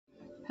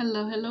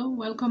Hello, hello.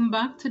 Welcome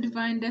back to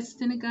Divine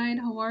Destiny Guide.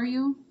 How are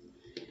you?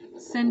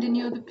 Sending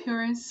you the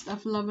purest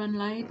of love and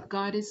light.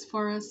 God is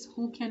for us.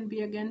 Who can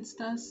be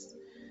against us?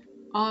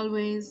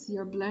 Always,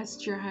 you're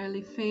blessed, you're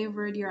highly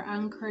favored, you're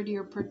anchored,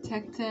 you're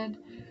protected.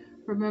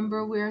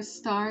 Remember, we are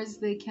stars.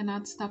 They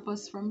cannot stop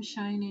us from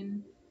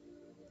shining.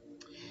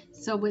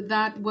 So with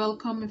that,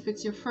 welcome. If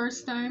it's your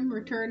first time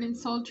returning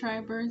Soul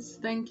Tribers,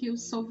 thank you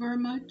so very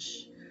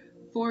much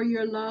for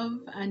your love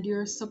and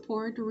your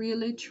support.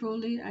 Really,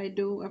 truly, I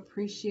do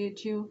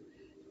appreciate you.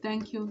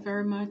 Thank you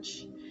very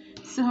much.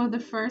 So the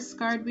first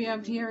card we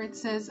have here, it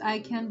says, I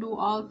can do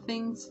all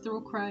things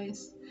through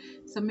Christ.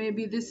 So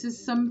maybe this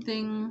is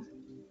something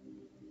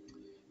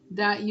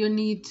that you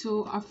need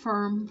to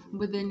affirm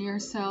within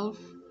yourself,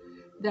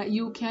 that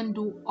you can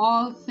do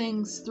all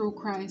things through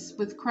Christ.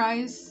 With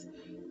Christ,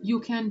 you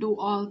can do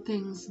all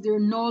things.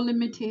 There's no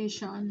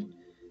limitation,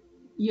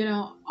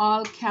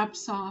 all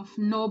caps off,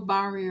 no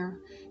barrier.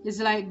 It's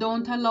like,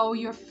 don't allow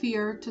your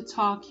fear to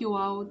talk you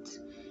out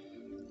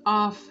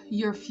of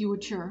your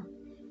future.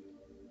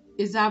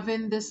 Is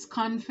having this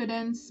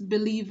confidence,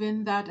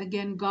 believing that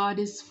again God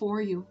is for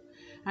you,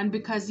 and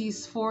because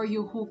He's for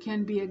you, who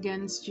can be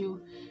against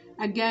you?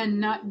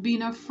 Again, not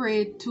being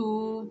afraid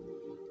to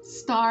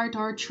start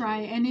or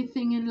try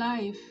anything in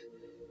life,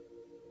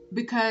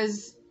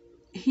 because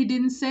He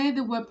didn't say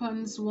the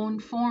weapons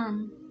won't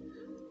form,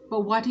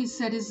 but what He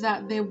said is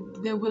that they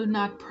will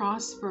not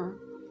prosper.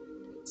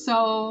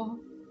 So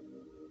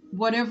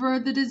whatever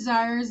the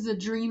desires, the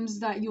dreams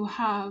that you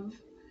have,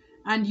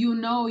 and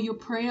you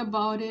pray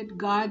about it,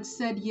 God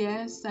said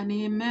yes and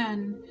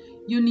amen,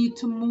 you need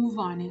to move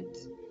on it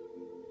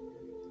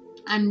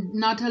and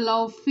not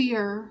allow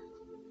fear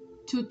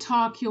to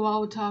talk you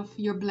out of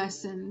your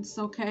blessings,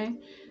 okay?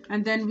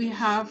 And then we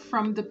have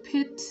from the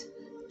pit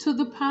to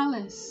the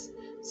palace.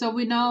 So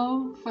we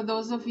know, for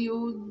those of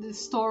you, the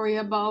story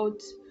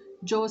about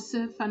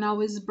Joseph and how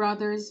his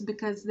brothers,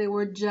 because they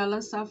were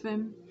jealous of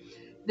him,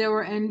 they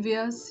were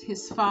envious.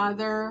 His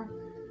father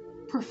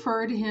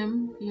preferred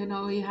him.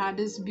 He had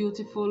this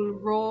beautiful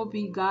robe.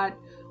 He got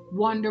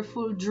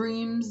wonderful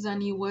dreams,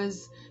 and he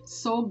was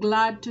so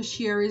glad to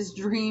share his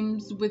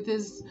dreams with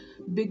his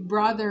big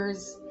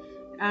brothers.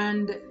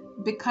 And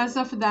because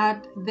of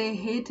that, they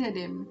hated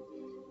him.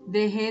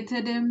 They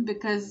hated him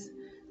because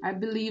I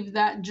believe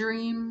that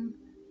dream,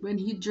 when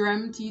he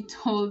dreamt, he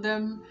told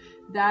them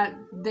that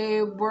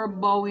they were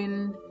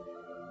bowing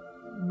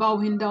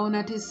down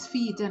at his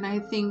feet, and I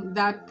think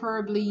that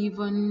probably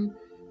even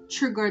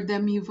triggered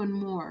them even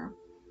more.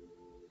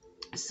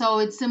 So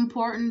it's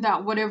important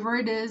that whatever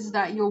it is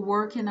that you're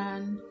working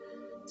on,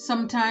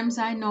 sometimes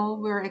I know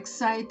we're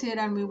excited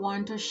and we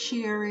want to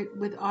share it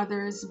with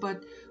others,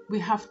 but we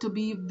have to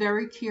be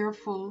very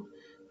careful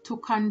to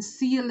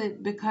conceal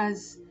it,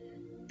 because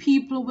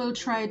people will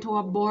try to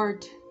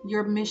abort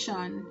your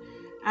mission.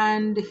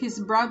 And his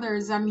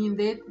brothers,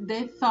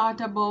 they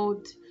thought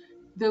about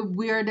the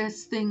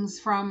weirdest things,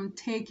 from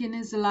taking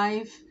his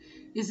life.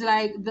 Is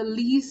like the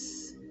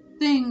least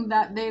thing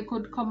that they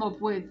could come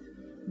up with,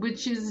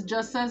 which is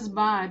just as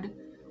bad,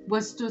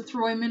 was to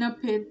throw him in a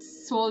pit,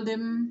 sold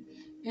him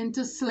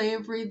into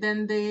slavery.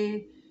 Then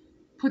they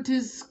put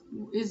his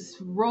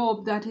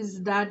robe that his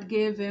dad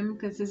gave him,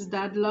 because his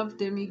dad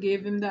loved him. He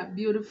gave him that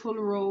beautiful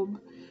robe,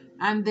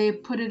 and they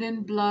put it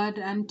in blood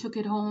and took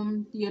it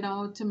home,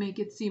 to make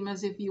it seem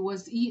as if he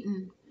was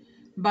eaten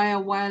by a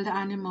wild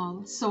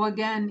animal. So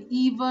again,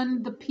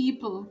 even the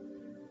people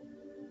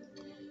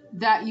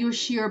that you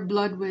share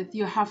blood with,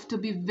 you have to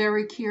be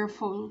very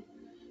careful,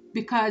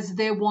 because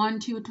they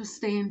want you to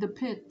stay in the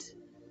pit.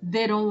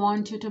 They don't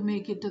want you to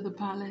make it to the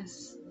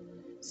palace.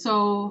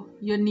 So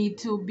you need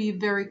to be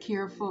very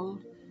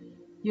careful.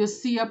 You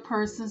see a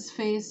person's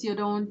face, you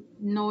don't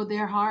know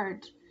their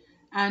heart.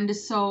 And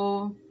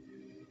so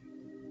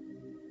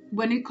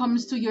when it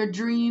comes to your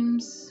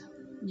dreams,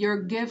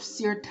 your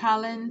gifts, your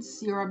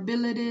talents, your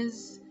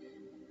abilities,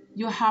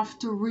 you have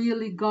to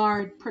really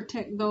guard,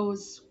 protect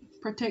those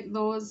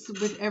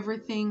with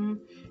everything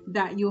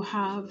that you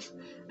have,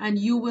 and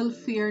you will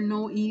fear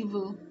no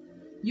evil.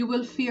 You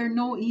will fear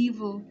no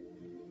evil.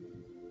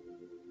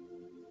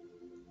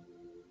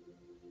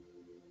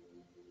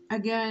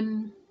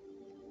 Again,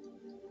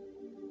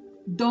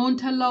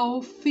 don't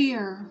allow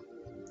fear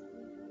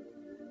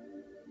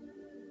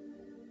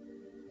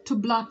to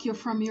block you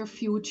from your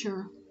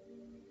future,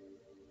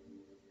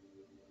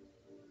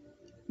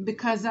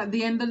 because at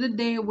the end of the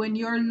day, when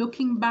you're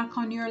looking back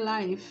on your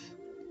life,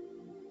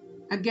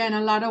 again,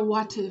 a lot of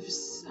what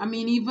ifs.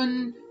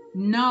 Even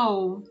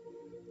now,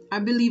 I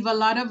believe a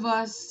lot of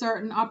us,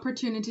 certain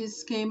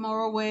opportunities came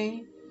our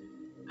way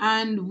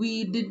and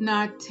we did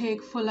not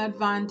take full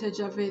advantage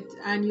of it,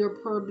 and you're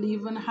probably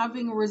even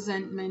having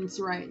resentments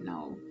right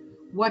now.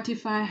 What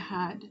if I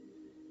had?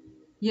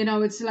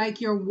 It's like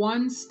you're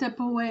one step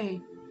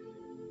away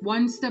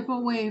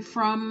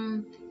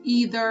from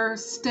either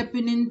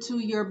stepping into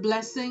your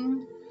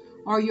blessing,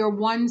 or you're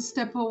one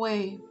step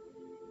away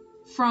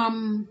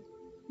from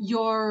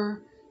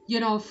your,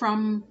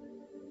 from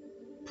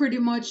pretty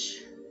much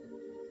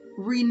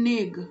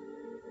renege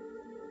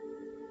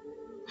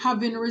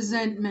having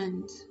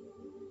resentment.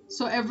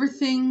 So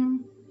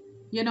everything,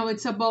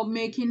 it's about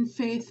making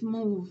faith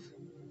move.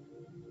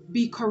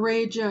 Be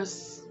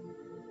courageous,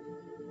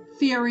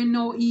 fearing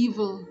no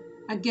evil.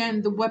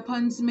 Again, the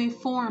weapons may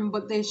form,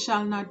 but they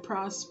shall not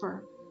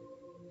prosper.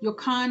 You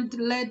can't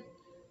let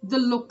the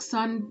looks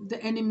on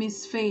the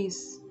enemy's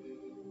face,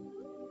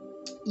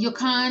 you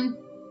can't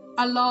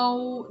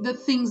allow the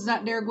things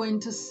that they're going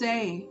to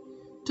say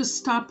to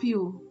stop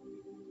you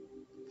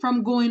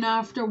from going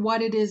after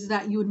what it is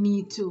that you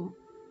need to.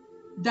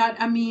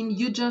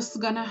 You're just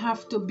gonna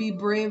have to be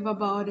brave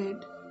about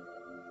it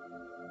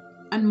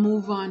and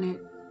move on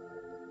it,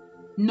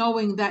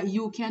 knowing that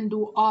you can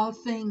do all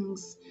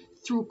things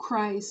through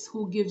Christ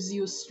who gives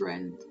you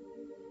strength.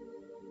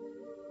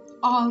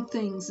 All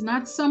things,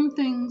 not some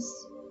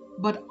things,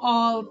 but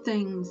all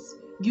things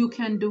you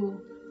can do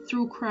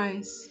through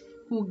Christ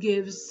who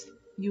gives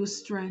you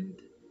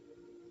strength.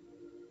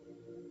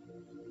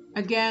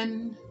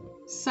 Again,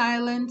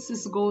 silence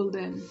is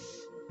golden.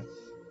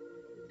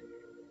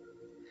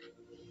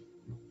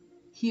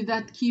 He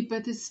that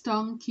keepeth his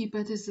tongue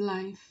keepeth his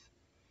life.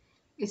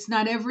 It's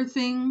not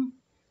everything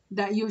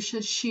that you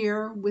should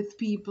share with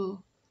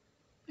people,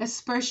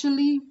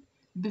 especially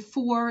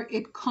before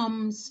it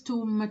comes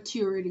to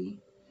maturity.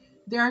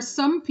 There are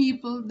some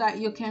people that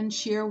you can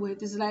share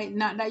with. It's like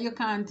not that you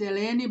can't tell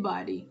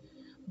anybody,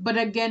 but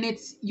again,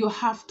 it's you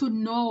have to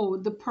know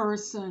the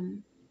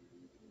person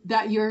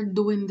that you're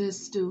doing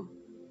this to.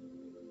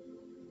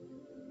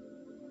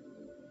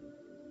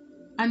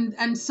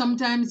 And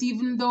sometimes,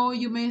 even though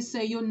you may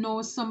say you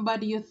know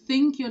somebody, you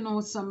think you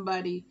know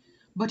somebody,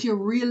 but you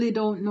really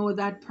don't know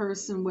that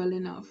person well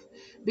enough.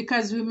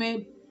 Because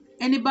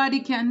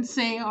anybody can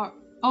say,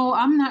 oh,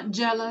 I'm not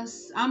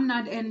jealous, I'm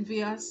not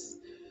envious,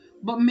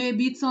 but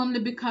maybe it's only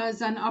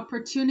because an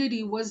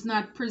opportunity was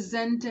not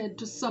presented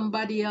to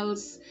somebody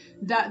else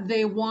that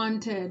they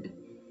wanted,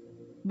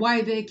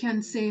 why they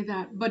can say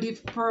that. But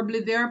if probably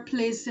they're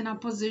placed in a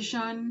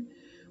position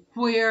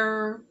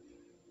where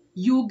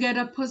you get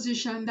a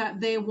position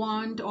that they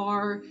want,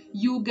 or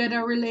you get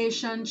a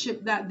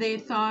relationship that they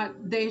thought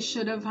they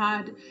should have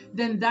had,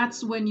 then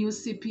that's when you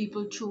see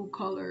people true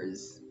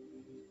colors.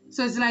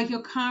 So it's like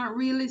you can't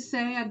really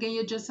say. Again,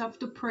 you just have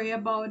to pray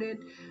about it.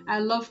 I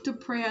love to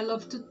pray. I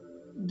love to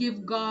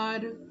give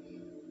God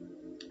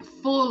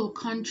full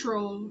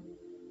control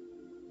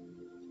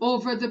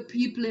over the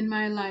people in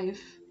my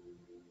life,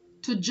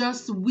 to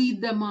just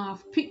weed them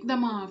off, pick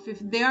them off. If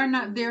they are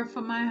not there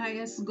for my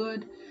highest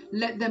good,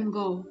 let them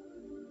go.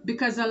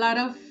 Because a lot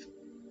of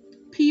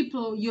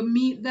people, you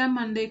meet them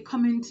and they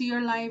come into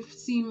your life,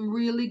 seem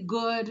really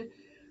good,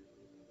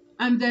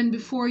 and then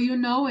before you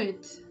know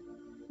it,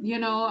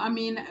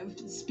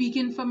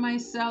 speaking for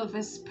myself,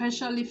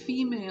 especially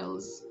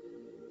females,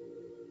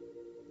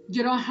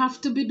 you don't have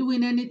to be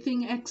doing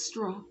anything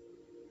extra,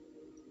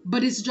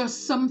 but it's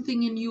just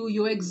something in you.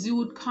 You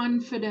exude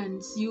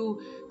confidence.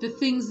 The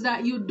things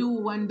that you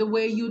do and the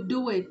way you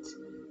do it,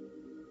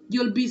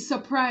 you'll be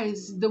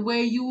surprised. The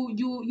way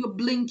you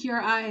blink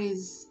your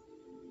eyes,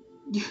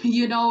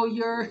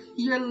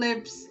 your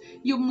lips,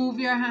 you move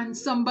your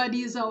hands.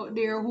 Somebody's out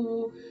there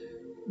who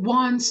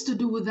wants to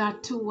do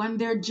that too, and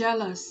they're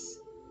jealous.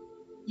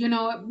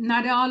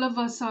 Not all of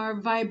us are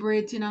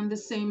vibrating on the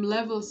same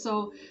level.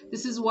 So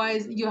this is why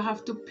you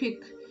have to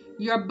pick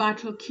your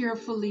battle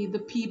carefully, the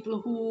people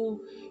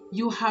who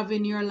you have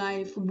in your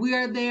life,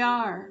 where they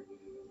are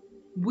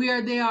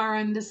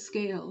on the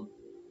scale.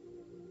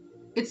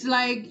 It's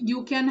like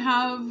you can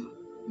have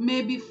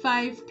maybe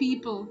 5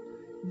 people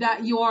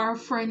that you are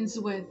friends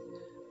with,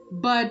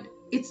 but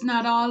it's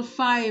not all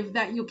 5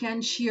 that you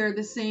can share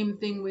the same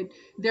thing with.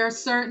 There are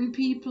certain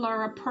people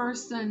or a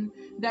person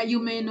that you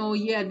may know,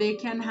 yeah, they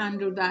can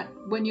handle that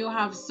when you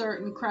have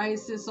certain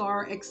crisis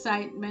or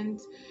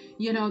excitement,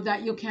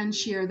 that you can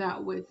share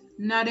that with.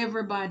 Not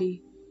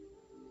everybody,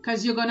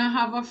 because you're gonna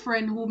have a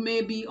friend who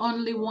maybe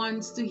only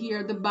wants to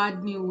hear the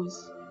bad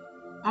news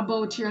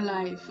about your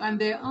life,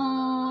 and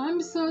oh,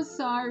 I'm so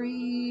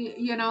sorry,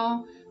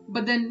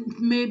 but then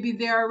maybe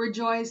they are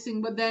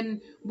rejoicing, but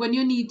then when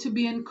you need to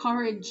be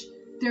encouraged,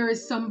 there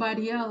is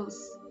somebody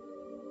else.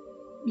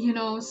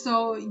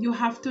 So you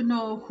have to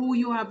know who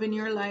you have in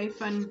your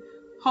life and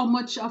how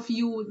much of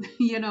you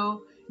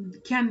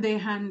can they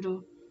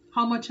handle.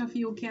 How much of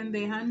you can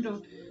they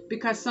handle?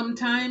 Because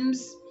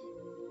sometimes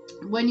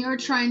when you're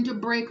trying to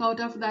break out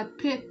of that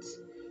pit,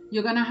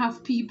 you're gonna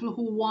have people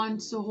who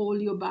want to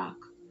hold you back.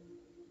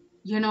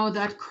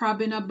 That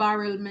crab in a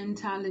barrel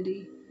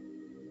mentality.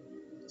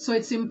 So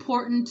it's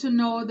important to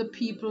know the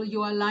people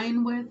you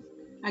align with.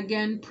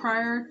 Again,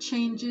 prayer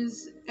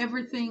changes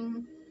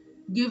everything.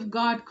 Give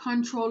God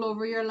control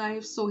over your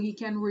life so He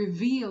can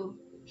reveal.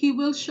 He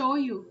will show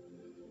you.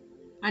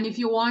 And if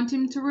you want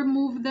Him to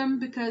remove them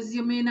because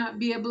you may not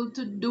be able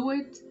to do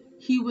it,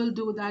 He will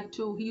do that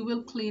too. He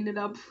will clean it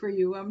up for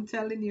you. I'm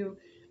telling you,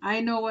 I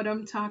know what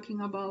I'm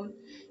talking about.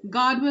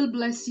 God will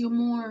bless you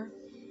more.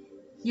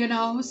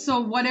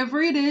 So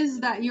whatever it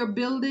is that you're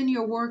building,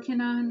 you're working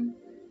on,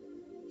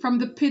 from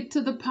the pit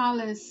to the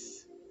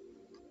palace,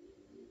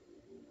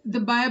 The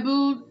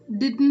Bible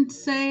didn't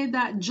say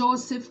that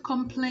Joseph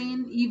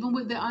complained even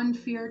with the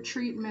unfair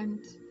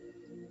treatment.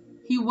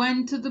 He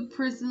went to the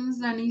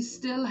prisons and he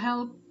still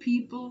helped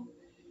people.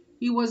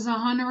 He was an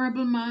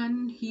honorable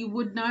man. He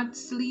would not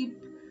sleep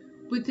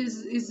with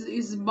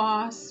his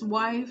boss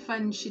wife,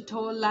 and she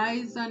told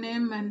lies on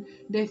him, and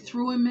they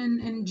threw him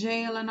in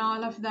jail and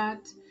all of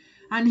that.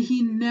 And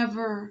he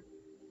never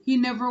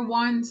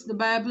once, the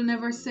Bible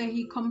never say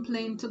he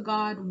complained to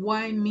God,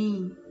 why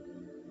me?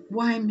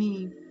 Why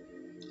me?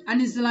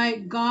 And it's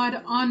like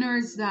God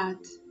honors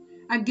that.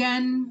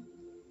 Again,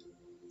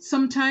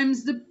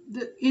 sometimes the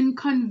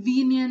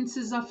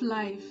inconveniences of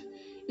life,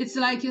 it's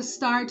like you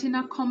start in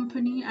a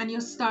company and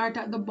you start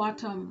at the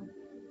bottom.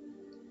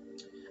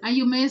 And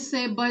you may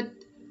say, but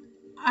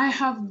I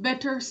have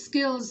better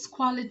skills,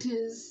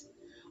 qualities.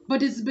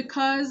 But it's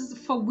because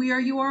for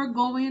where you are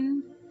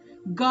going,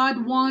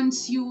 God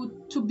wants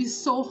you to be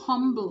so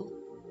humble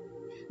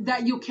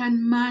that you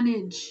can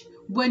manage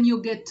when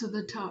you get to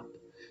the top.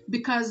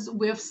 Because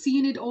we have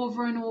seen it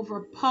over and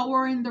over.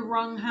 Power in the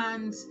wrong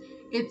hands,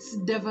 it's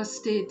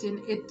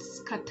devastating, it's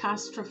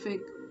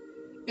catastrophic,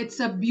 it's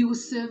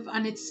abusive,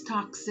 and it's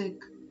toxic.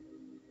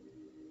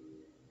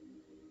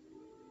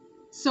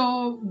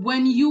 So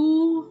when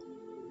you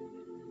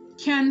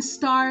can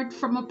start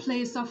from a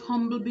place of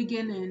humble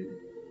beginning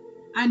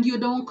and you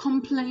don't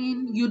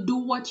complain, you do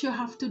what you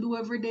have to do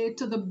every day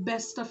to the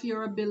best of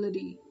your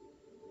ability.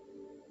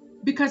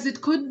 Because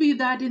it could be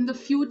that in the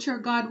future,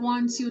 God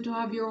wants you to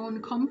have your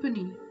own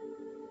company.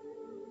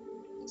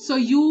 So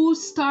you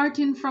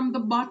starting from the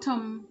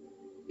bottom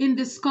in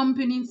this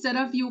company, instead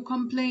of you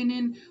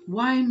complaining,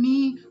 why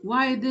me,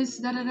 why this,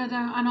 da da da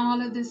da, and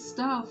all of this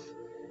stuff.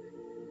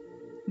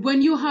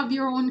 When you have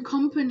your own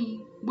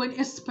company,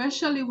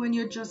 especially when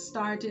you're just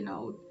starting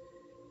out,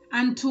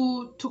 and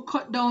to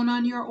cut down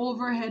on your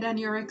overhead and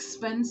your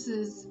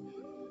expenses,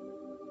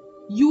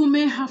 you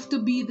may have to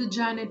be the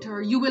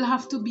janitor. You will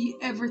have to be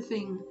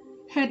everything.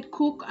 Head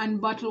cook and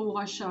bottle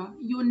washer.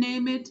 You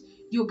name it,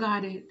 you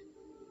got it.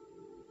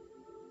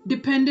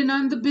 Depending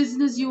on the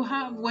business you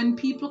have, when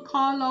people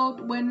call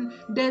out, when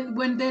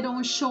they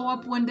don't show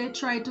up, when they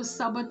try to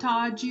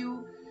sabotage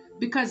you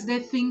because they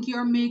think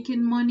you're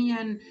making money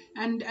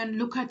and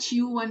look at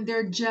you and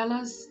they're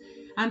jealous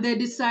and they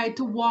decide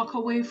to walk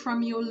away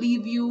from you,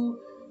 leave you.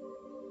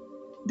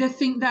 They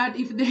think that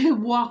if they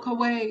walk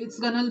away, it's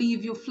gonna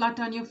leave you flat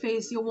on your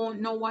face. You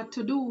won't know what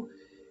to do.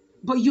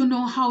 But you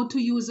know how to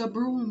use a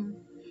broom.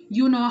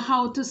 You know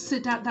how to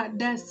sit at that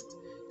desk,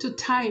 to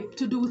type,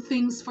 to do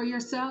things for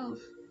yourself.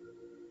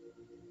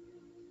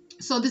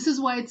 So this is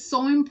why it's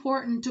so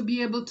important to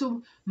be able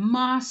to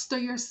master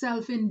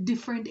yourself in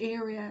different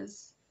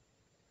areas.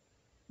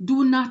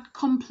 Do not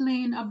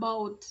complain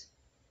about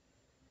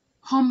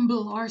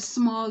humble or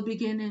small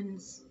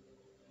beginnings,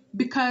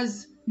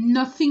 because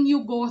nothing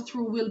you go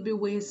through will be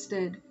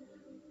wasted.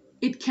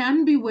 It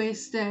can be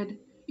wasted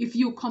if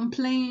you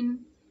complain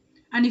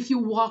and if you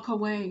walk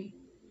away.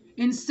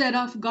 Instead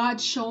of,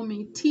 God, show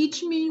me,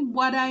 teach me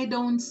what I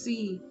don't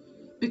see.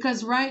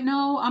 Because right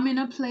now I'm in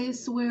a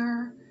place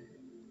where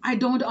I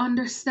don't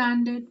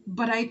understand it,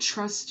 but I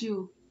trust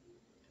you.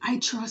 I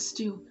trust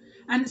you.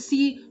 And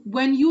see,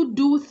 when you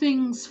do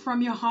things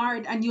from your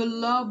heart and you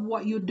love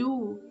what you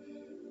do,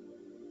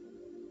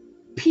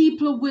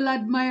 people will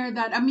admire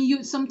that. I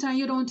mean, sometimes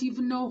you don't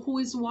even know who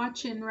is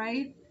watching,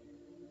 right?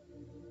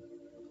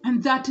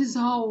 And that is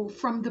how,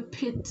 from the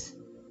pit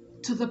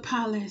to the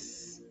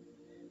palace,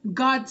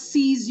 God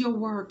sees your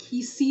work.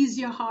 He sees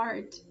your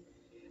heart,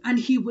 and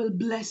He will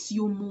bless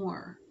you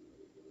more.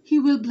 He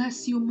will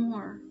bless you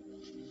more.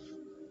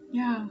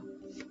 Yeah.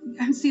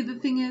 And see, the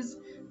thing is,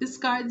 this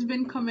card's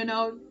been coming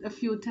out a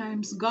few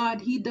times.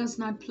 God, He does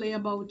not play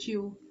about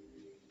you.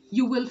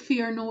 You will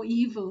fear no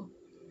evil.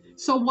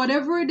 So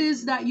whatever it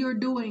is that you're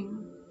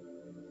doing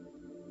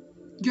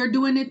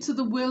it to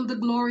the will, the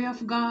glory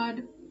of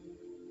God.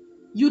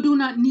 You do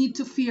not need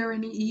to fear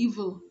any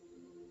evil.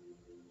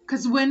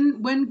 Because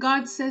when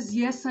God says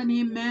yes and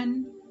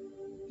amen,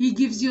 He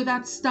gives you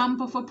that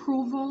stamp of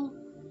approval,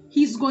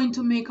 He's going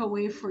to make a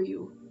way for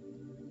you.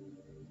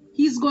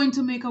 He's going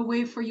to make a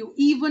way for you,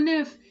 even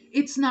if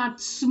it's not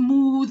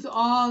smooth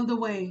all the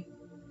way.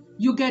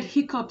 You get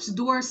hiccups,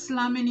 doors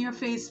slam in your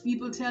face,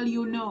 people tell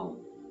you no.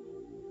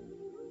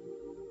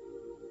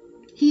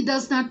 He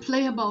does not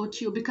play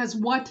about you, because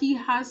what He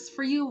has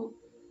for you,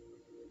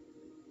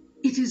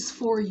 it is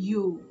for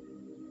you.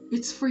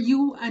 It's for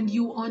you and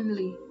you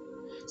only.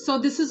 So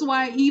this is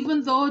why,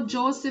 even though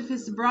Joseph,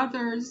 his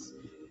brothers,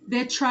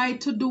 they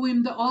tried to do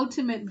him the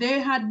ultimate, they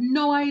had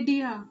no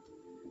idea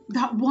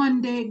that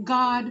one day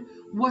God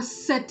was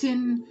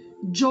setting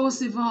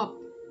Joseph up.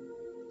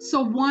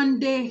 So one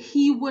day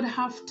He would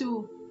have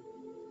to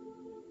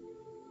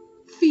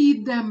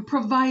feed them,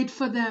 provide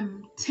for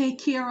them, take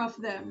care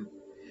of them.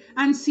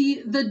 And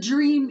see, the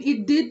dream,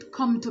 it did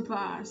come to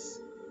pass.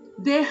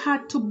 They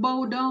had to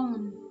bow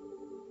down.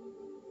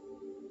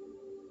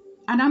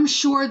 And I'm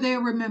sure they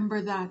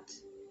remember that.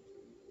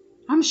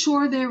 I'm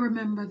sure they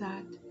remember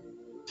that.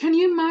 Can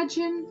you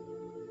imagine?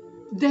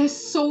 They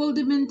sold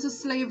him into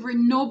slavery.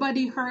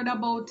 Nobody heard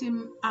about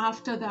him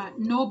after that.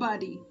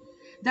 Nobody.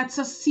 That's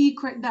a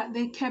secret that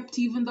they kept,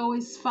 even though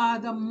his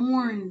father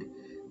mourned.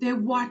 They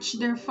watched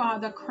their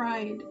father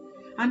cried,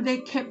 and they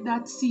kept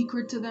that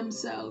secret to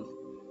themselves.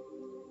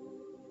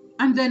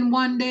 And then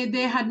one day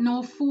they had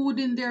no food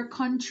in their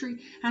country,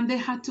 and they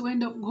had to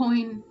end up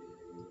going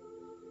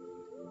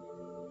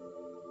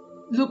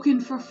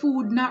looking for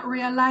food, not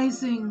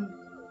realizing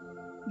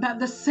that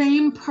the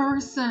same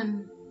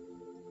person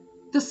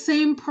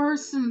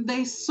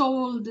they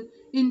sold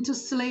into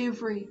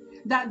slavery,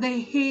 that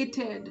they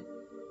hated,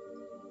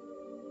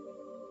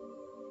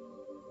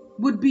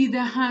 would be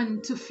the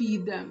hand to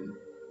feed them.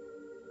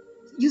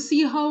 You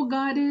see how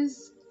God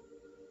is?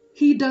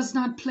 He does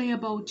not play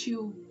about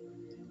you.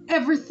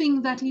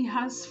 Everything that He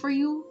has for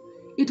you,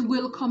 it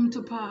will come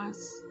to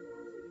pass.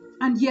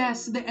 And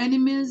yes, the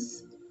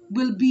enemies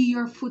will be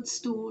your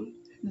footstool.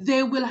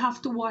 They will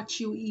have to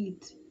watch you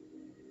eat.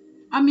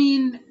 I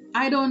mean,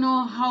 I don't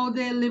know how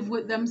they live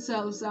with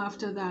themselves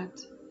after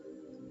that.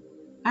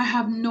 I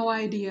have no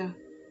idea.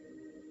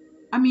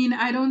 I mean,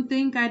 I don't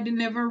think I'd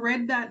never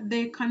read that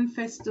they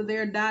confessed to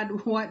their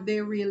dad what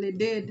they really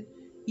did,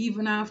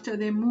 even after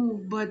they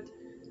moved. But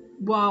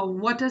wow,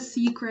 what a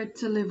secret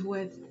to live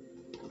with.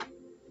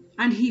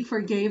 And He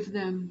forgave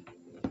them.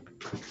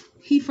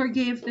 He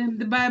forgave them.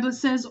 The Bible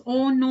says,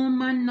 "Oh, no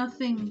man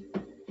nothing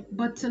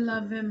but to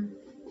love him,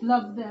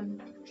 love them."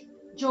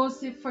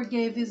 Joseph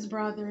forgave his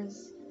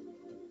brothers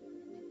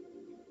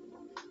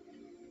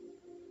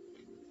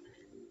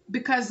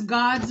because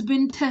God's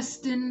been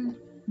testing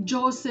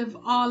Joseph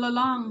all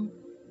along.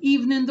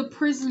 Even in the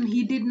prison,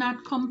 he did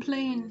not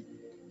complain.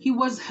 He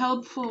was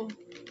helpful.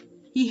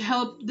 He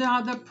helped the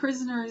other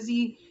prisoners.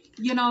 He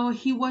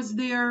was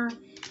there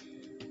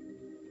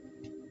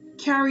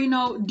carrying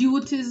out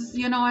duties,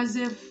 as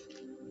if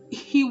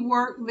he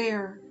worked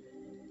there.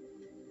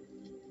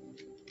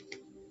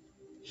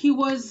 He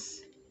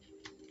was,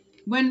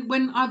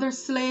 when other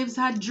slaves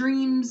had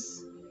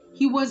dreams,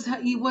 he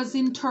was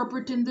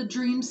interpreting the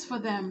dreams for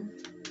them.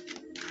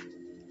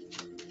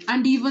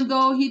 And even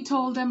though he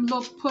told them,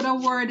 "Look, put a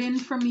word in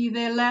for me,"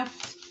 they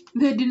left.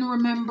 They didn't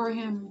remember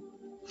him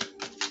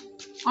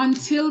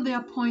until the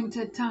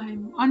appointed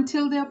time.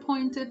 Until the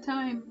appointed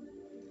time.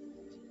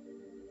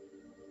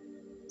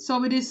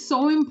 So it is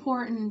so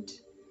important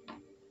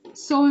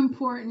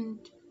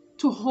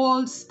to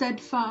hold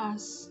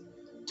steadfast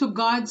to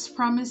God's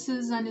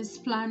promises and His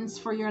plans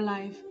for your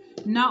life.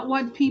 Not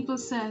what people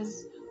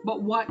says,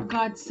 but what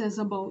God says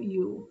about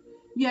you.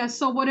 Yes,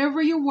 so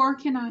whatever you're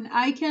working on,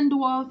 I can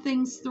do all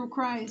things through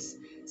Christ.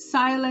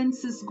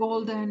 Silence is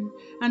golden.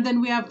 And then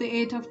we have the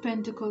Eight of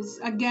Pentacles.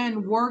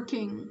 Again,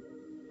 working.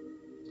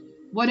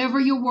 Whatever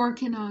you're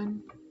working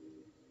on.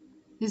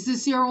 Is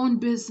this your own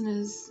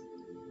business?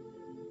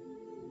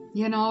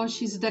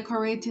 She's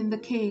decorating the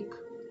cake.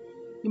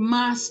 You're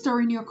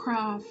mastering your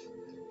craft.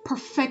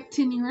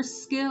 Perfecting your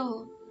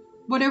skill.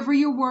 Whatever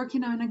you're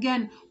working on,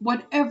 again,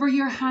 whatever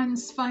your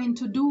hands find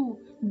to do,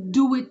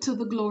 do it to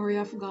the glory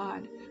of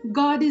God.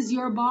 God is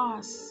your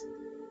boss.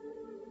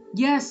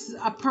 Yes,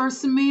 a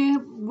person may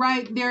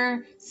write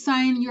there,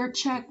 sign your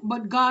check,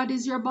 but God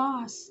is your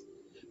boss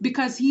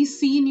because He's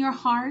seen your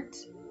heart.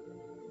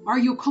 Are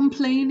you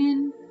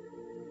complaining?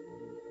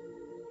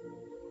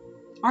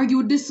 Are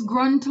you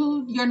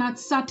disgruntled? You're not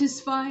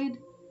satisfied?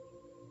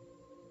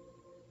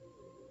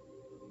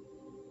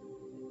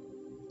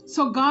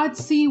 So God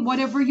see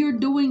whatever you're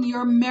doing,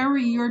 you're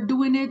merry, you're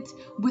doing it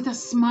with a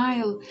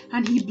smile,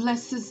 and He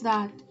blesses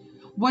that.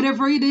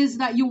 Whatever it is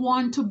that you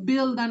want to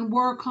build and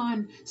work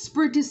on,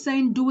 Spirit is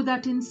saying, do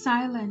that in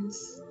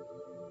silence.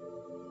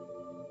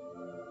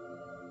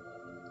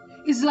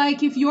 It's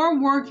like if you're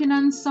working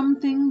on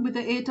something with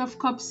the Eight of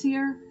Cups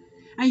here,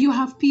 and you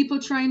have people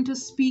trying to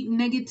speak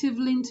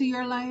negatively into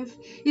your life,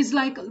 it's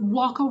like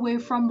walk away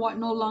from what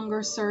no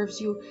longer serves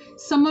you.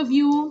 Some of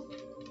you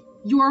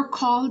are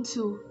called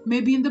to,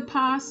 maybe in the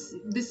past,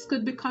 this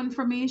could be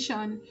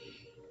confirmation.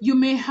 You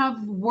may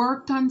have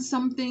worked on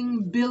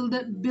something,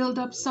 build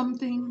up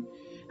something,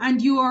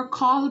 and you are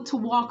called to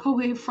walk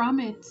away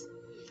from it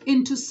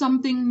into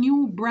something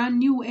new, brand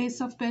new. Ace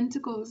of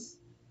Pentacles.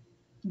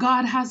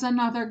 God has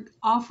another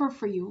offer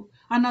for you,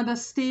 another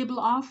stable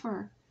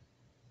offer.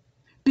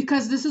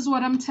 Because this is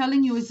what I'm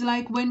telling you. It's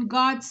like when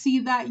God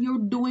sees that you're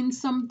doing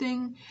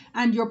something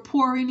and you're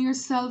pouring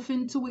yourself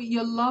into it,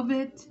 you love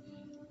it.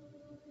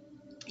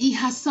 He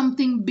has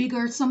something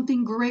bigger,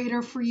 something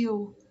greater for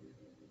you.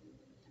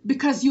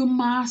 Because you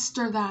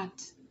master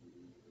that.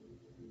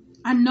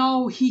 And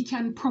now He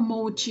can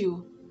promote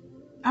you.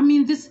 I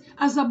mean, this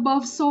as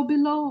above, so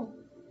below.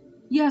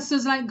 Yes,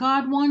 it's like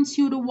God wants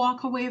you to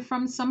walk away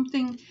from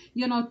something,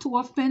 Two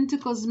of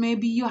Pentacles.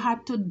 Maybe you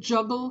had to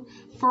juggle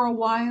for a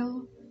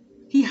while.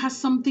 He has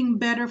something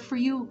better for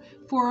you.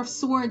 Four of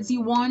Swords. He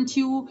wants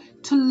you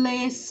to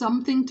lay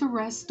something to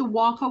rest, to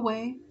walk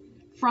away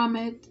from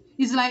it.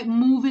 It's like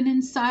moving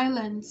in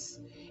silence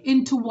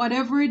into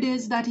whatever it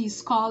is that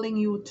He's calling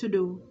you to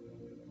do.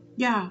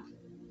 Yeah.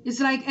 It's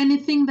like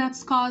anything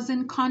that's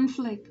causing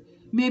conflict.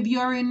 Maybe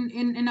you're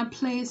in a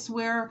place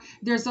where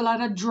there's a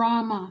lot of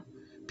drama.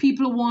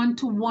 People want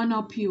to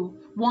one-up you,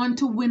 want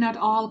to win at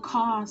all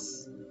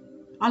costs.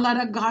 A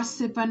lot of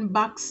gossip and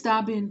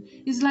backstabbing.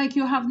 It's like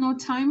you have no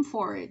time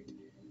for it.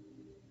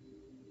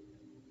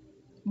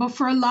 But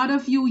for a lot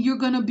of you, you're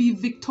going to be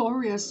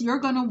victorious. You're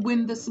going to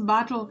win this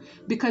battle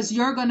because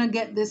you're going to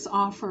get this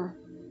offer.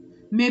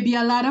 Maybe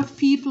a lot of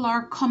people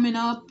are coming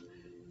up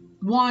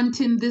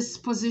wanting this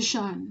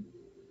position.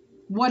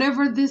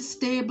 Whatever this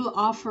stable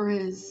offer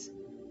is,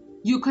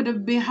 you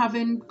could be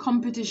having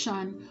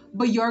competition,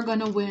 but you're going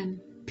to win.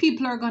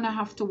 People are going to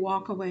have to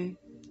walk away.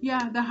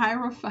 Yeah, the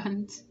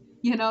Hierophant,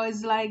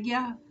 is like,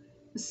 yeah,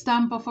 the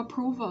stamp of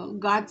approval.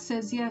 God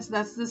says yes,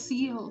 that's the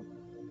seal.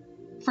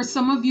 For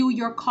some of you,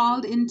 you're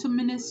called into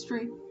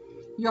ministry.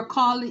 Your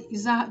call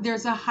is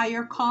there's a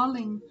higher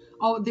calling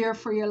out there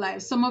for your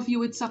life. Some of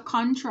you, it's a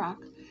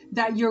contract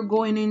that you're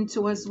going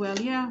into as well.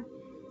 Yeah,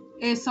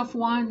 Ace of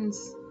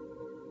Wands,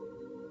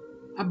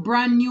 a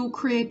brand new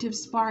creative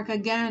spark.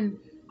 Again,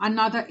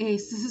 another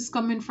ace. This is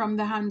coming from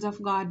the hands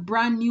of God.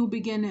 Brand new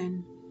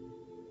beginning.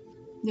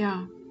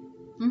 Yeah.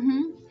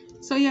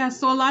 So yeah,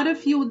 so a lot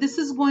of you, this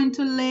is going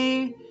to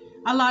lay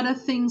a lot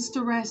of things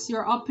to rest.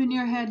 You're up in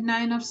your head,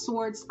 9 of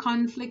Swords,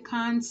 conflict,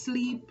 can't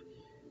sleep,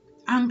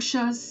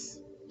 anxious.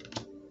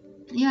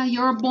 Yeah,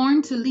 you're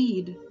born to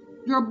lead.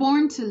 You're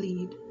born to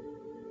lead.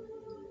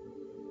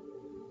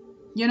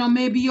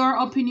 Maybe you're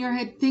up in your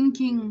head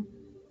thinking,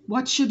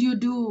 what should you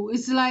do?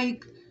 It's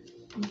like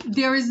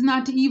there is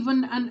not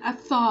even a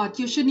thought.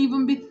 You shouldn't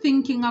even be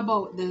thinking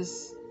about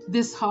this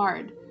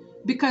hard,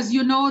 because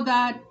you know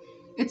that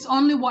it's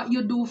only what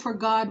you do for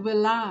God will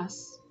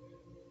last.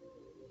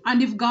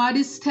 And if God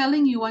is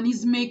telling you and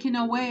He's making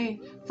a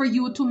way for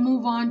you to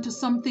move on to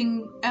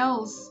something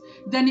else,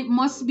 then it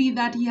must be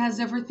that He has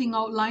everything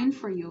outlined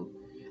for you.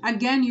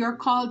 Again, you're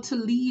called to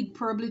lead,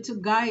 probably to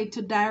guide,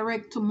 to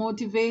direct, to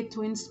motivate,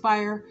 to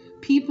inspire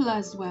people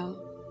as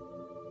well.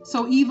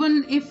 So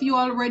even if you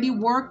already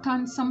worked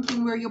on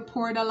something where you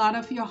poured a lot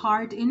of your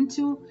heart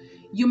into,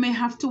 you may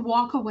have to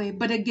walk away.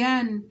 But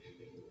again,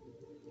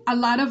 a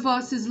lot of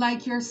us is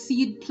like your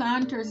seed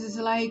planters. Is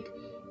like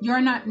you're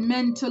not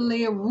meant to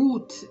lay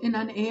root in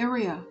an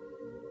area.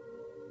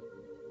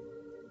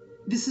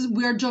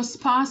 We're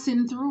just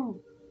passing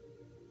through.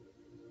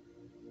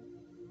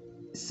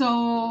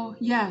 So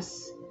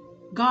yes,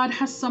 God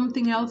has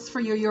something else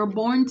for you. You're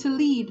born to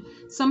lead,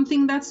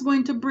 something that's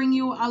going to bring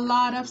you a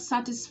lot of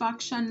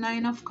satisfaction.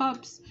 9 of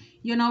Cups.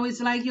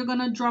 It's like you're going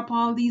to drop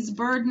all these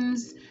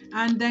burdens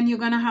and then you're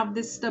going to have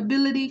this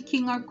stability.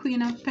 King or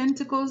Queen of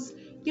Pentacles.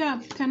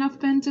 Yeah, 10 of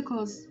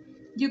Pentacles.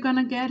 You're going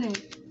to get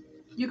it.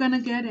 You're going to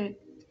get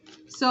it.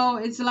 So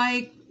it's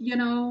like,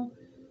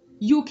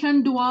 you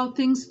can do all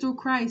things through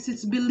Christ.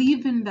 It's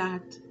believing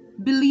that.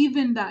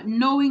 Believing that.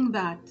 Knowing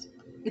that.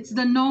 It's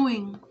the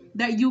knowing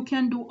that you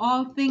can do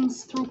all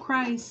things through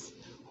Christ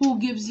who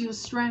gives you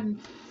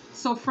strength.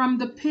 So from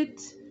the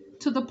pit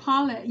to the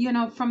palace,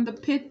 from the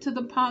pit to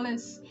the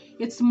palace,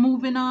 it's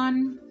moving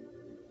on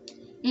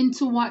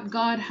into what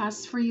God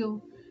has for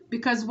you.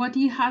 Because what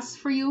He has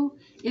for you,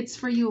 it's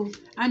for you.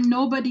 And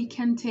nobody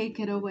can take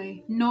it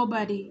away.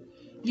 Nobody.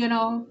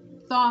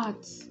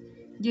 Thoughts.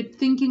 You're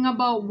thinking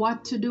about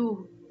what to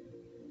do.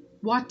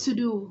 What to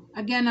do.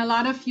 Again, a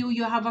lot of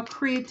you have a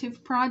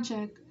creative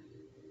project.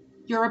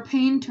 You're a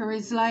painter.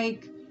 It's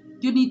like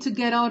you need to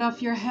get out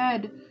of your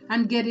head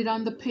and get it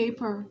on the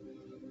paper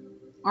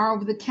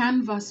or the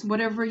canvas,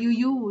 whatever you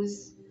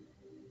use.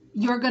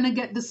 You're going to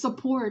get the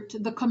support,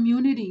 the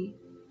community.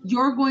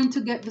 You're going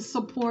to get the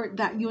support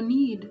that you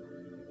need.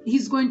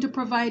 He's going to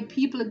provide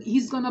people.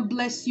 He's going to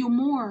bless you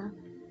more.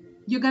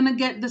 You're going to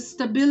get the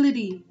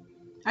stability.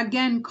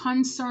 Again,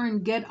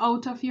 concern. Get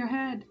out of your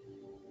head.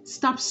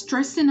 Stop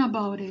stressing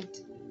about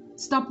it.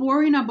 Stop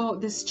worrying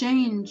about this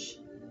change.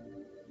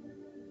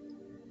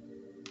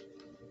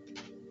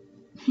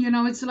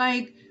 It's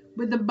like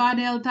with the bad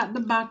health at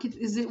the back,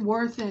 is it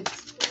worth it?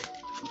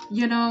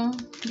 Yeah,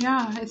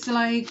 it's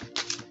like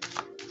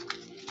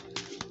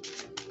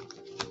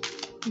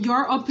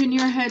you're up in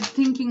your head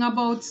thinking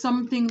about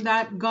something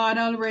that God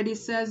already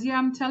says. Yeah,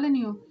 I'm telling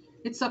you,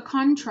 it's a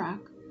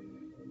contract.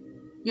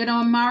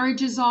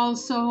 Marriage is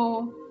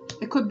also,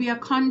 it could be a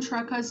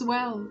contract as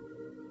well.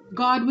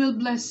 God will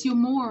bless you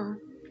more.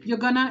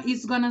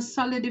 He's gonna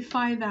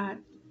solidify that.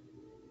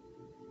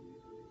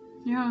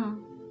 Yeah.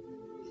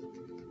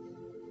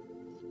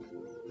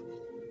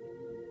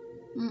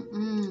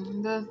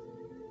 The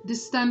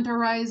distant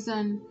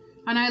horizon.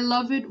 And I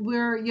love it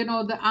where,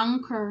 the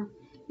anchor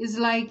is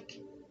like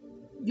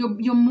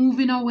you're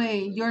moving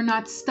away. You're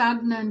not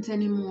stagnant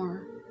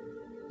anymore.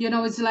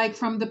 It's like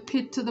from the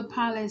pit to the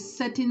palace,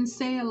 setting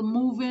sail,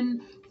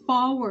 moving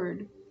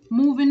forward.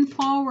 Moving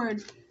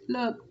forward.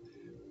 Look,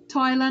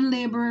 toil and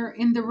labor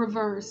in the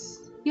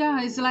reverse.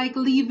 Yeah, it's like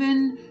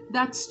leaving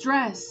that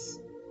stress.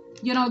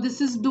 This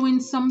is doing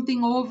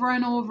something over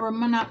and over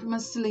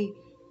monotonously,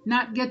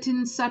 not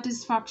getting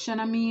satisfaction.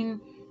 I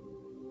mean,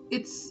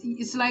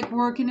 it's like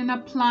working in a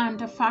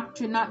plant, a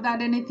factory. Not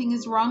that anything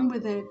is wrong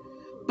with it,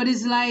 but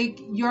it's like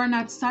you're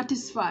not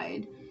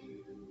satisfied.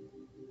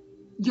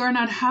 You're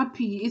not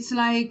happy. It's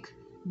like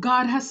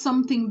God has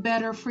something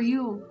better for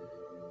you.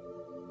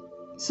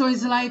 So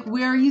it's like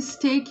where He's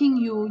taking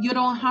you, you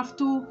don't have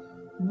to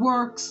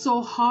work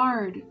so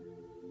hard.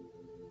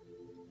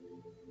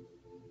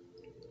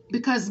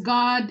 Because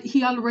God,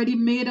 He already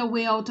made a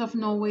way out of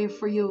no way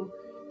for you.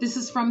 This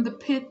is from the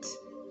pit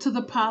to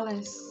the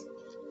palace.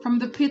 From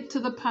the pit to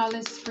the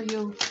palace for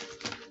you.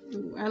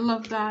 Ooh, I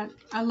love that.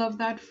 I love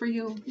that for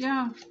you.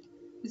 Yeah.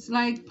 It's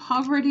like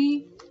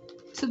poverty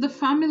to the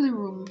family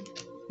room.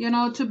 You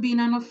know, to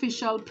being an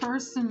official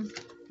person.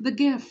 The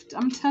gift.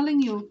 I'm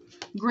telling you.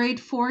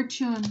 Great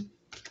fortune.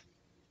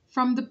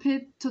 From the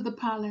pit to the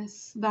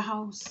palace. The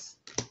house.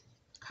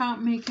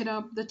 Can't make it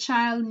up. The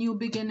child, new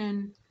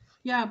beginning.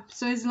 Yeah,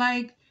 so it's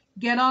like,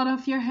 get out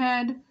of your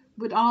head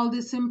with all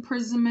this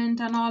imprisonment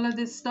and all of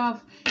this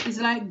stuff. It's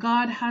like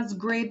God has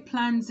great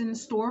plans in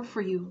store for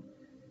you.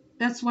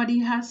 That's what He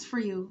has for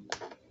you.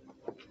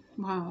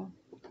 Wow,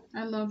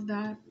 I love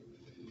that.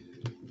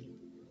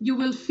 You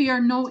will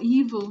fear no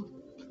evil.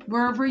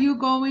 Wherever you're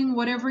going,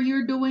 whatever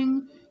you're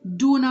doing,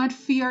 do not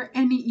fear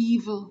any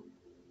evil.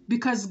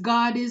 Because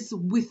God is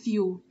with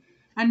you.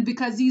 And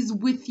because He's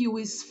with you,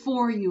 He's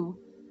for you.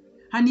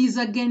 And He's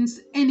against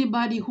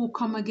anybody who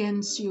come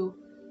against you.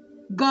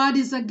 God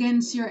is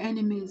against your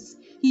enemies.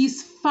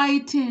 He's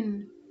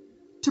fighting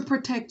to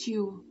protect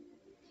you.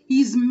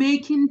 He's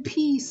making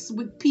peace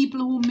with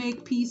people who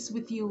make peace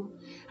with you.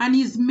 And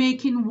He's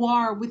making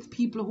war with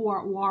people who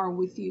are at war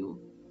with you.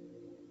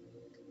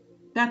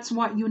 That's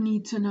what you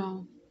need to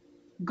know.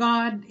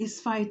 God is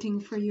fighting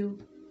for you.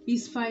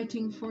 He's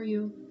fighting for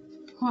you.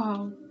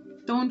 Wow.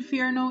 Don't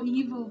fear no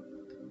evil.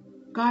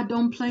 God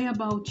don't play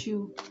about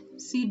you.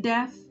 See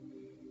death?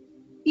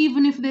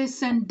 Even if they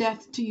send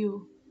death to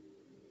you,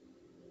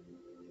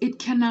 it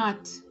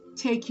cannot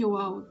take you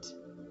out,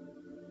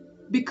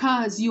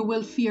 because you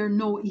will fear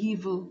no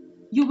evil.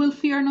 You will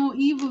fear no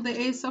evil. The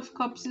Ace of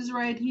Cups is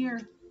right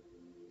here.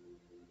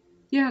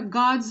 Yeah,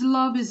 God's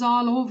love is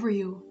all over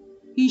you.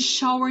 He's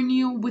showering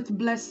you with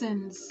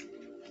blessings,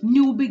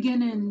 new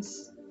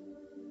beginnings.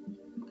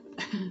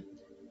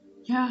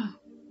 Yeah.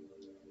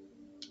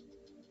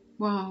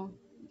 Wow.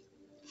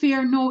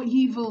 Fear no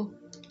evil.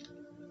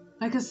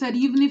 Like I said,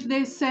 even if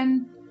they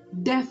send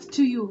death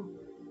to you,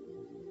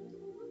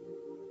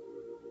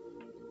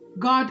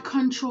 God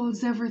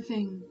controls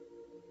everything.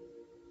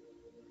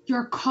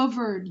 You're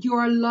covered. You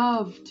are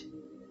loved.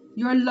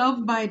 You're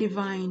loved by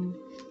divine.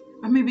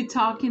 I may be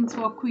talking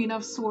to a Queen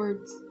of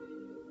Swords.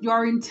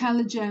 You're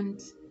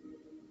intelligent.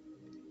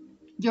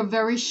 You're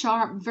very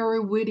sharp, very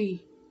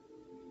witty.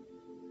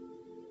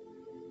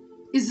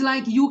 It's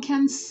like you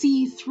can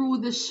see through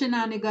the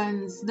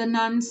shenanigans, the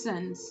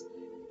nonsense.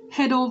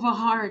 Head over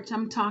heart,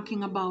 I'm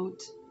talking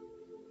about.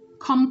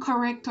 Come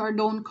correct or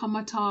don't come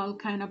at all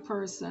kind of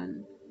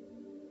person.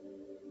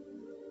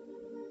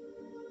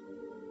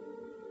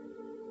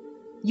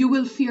 You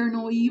will fear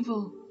no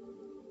evil.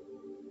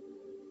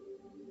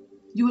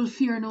 You will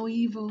fear no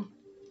evil.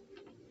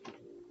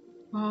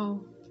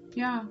 Wow.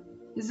 Yeah.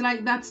 It's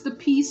like that's the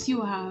peace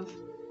you have.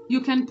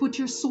 You can put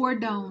your sword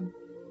down,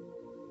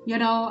 you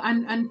know,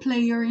 and play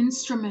your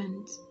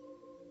instrument.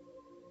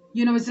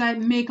 You know, it's like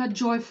make a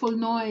joyful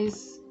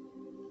noise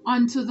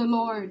unto the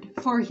Lord,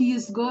 for He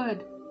is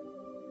good.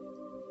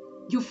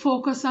 You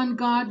focus on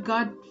God.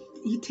 God,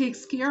 He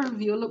takes care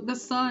of you. Look, the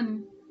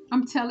sun.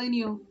 I'm telling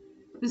you,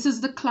 this is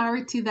the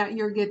clarity that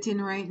you're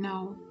getting right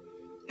now.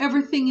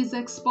 Everything is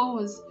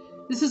exposed.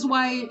 This is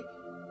why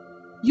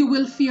you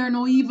will fear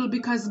no evil,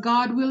 because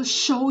God will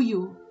show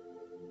you.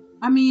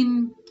 I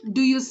mean,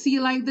 do you see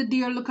like the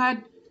deer? Look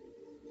at,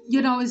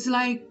 you know, it's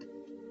like,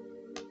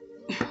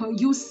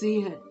 you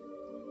see it.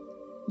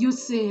 You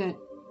see it.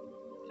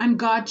 And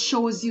God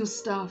shows you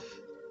stuff.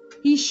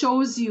 He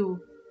shows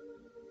you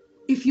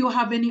if you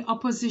have any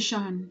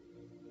opposition,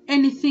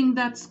 anything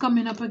that's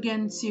coming up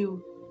against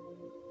you.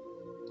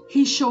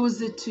 He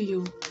shows it to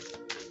you.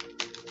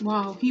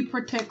 Wow, He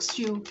protects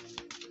you.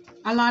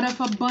 A lot of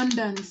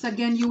abundance.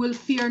 Again, you will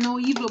fear no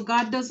evil.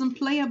 God doesn't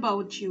play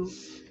about you.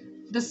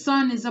 The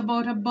sun is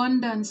about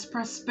abundance,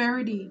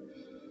 prosperity.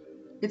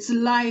 It's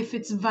life,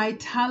 it's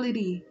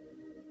vitality.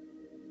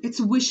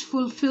 It's wish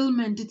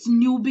fulfillment, it's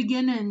new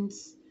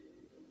beginnings.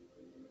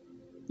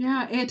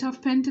 Yeah, Eight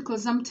of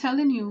Pentacles, I'm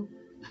telling you.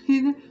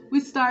 We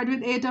start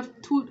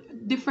with two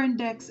different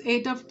decks.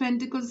 Eight of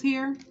Pentacles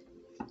here.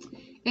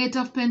 Eight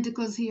of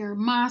Pentacles here.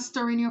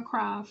 Master in your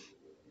craft.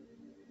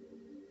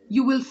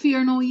 You will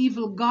fear no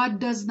evil. God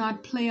does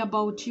not play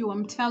about you.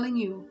 I'm telling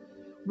you.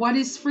 What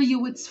is for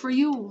you, it's for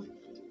you.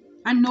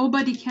 And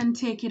nobody can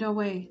take it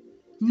away.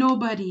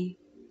 Nobody.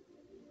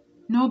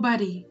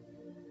 Nobody.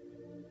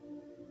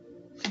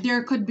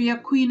 There could be a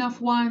Queen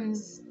of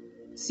Wands.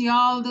 See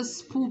all the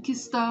spooky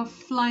stuff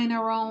flying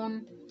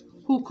around.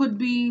 Who could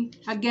be,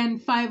 again,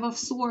 Five of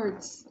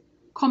Swords.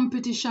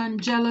 Competition,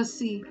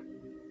 jealousy.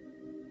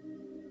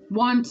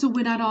 Want to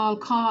win at all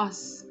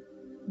costs.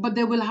 But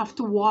they will have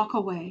to walk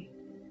away.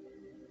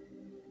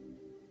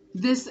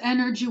 This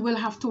energy will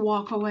have to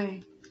walk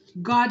away.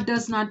 God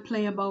does not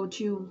play about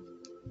you.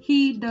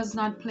 He does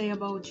not play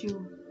about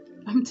you.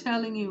 I'm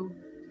telling you,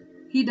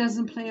 He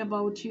doesn't play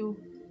about you.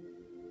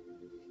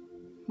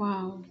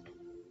 Wow.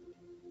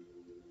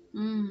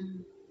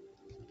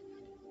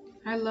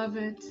 I love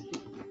it.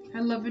 I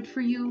love it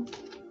for you.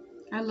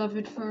 I love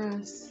it for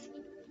us.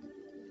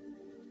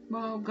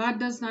 Wow, God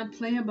does not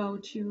play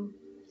about you.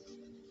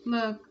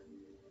 Look,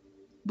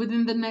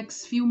 within the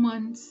next few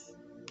months,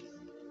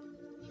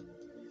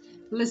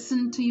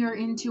 listen to your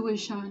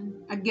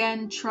intuition.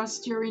 Again,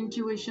 trust your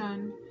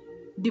intuition.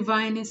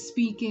 Divine is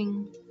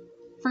speaking.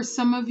 For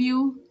some of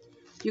you,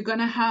 you're going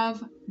to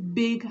have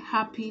big,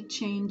 happy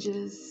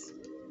changes.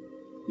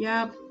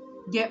 Yep.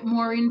 Get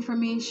more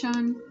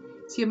information.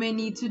 So you may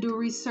need to do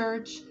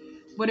research.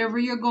 Whatever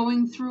you're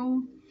going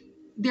through,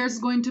 there's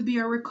going to be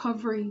a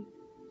recovery.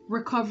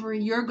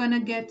 You're going to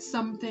get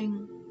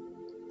something.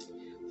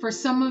 For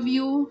some of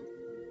you,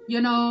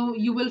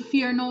 you will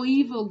fear no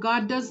evil.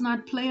 God does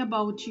not play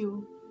about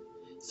you.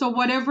 So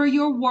whatever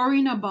you're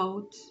worrying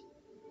about,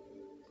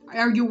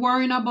 are you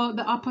worrying about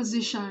the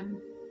opposition?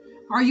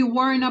 Are you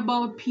worrying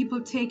about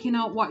people taking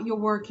out what you're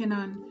working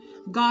on?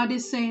 God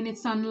is saying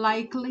it's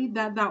unlikely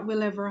that that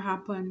will ever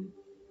happen.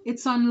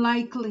 It's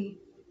unlikely.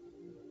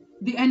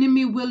 The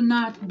enemy will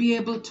not be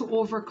able to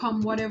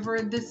overcome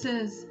whatever this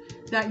is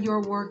that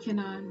you're working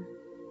on.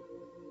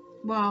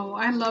 Wow,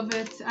 I love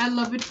it. I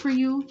love it for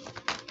you.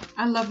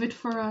 I love it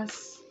for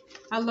us.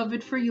 I love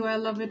it for you. I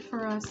love it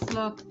for us.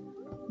 Look,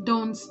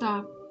 don't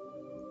stop.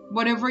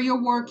 Whatever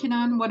you're working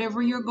on,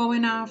 whatever you're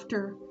going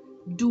after,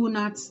 do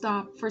not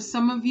stop. For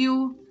some of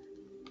you,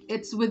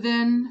 it's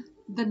within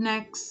the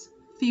next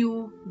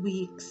few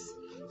weeks.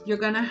 You're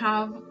going to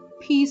have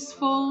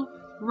peaceful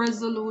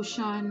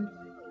resolution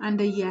and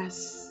a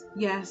yes.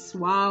 Yes.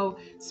 Wow.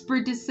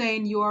 Spirit is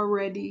saying you are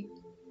ready.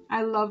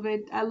 I love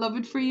it. I love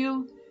it for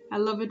you. I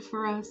love it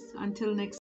for us. Until next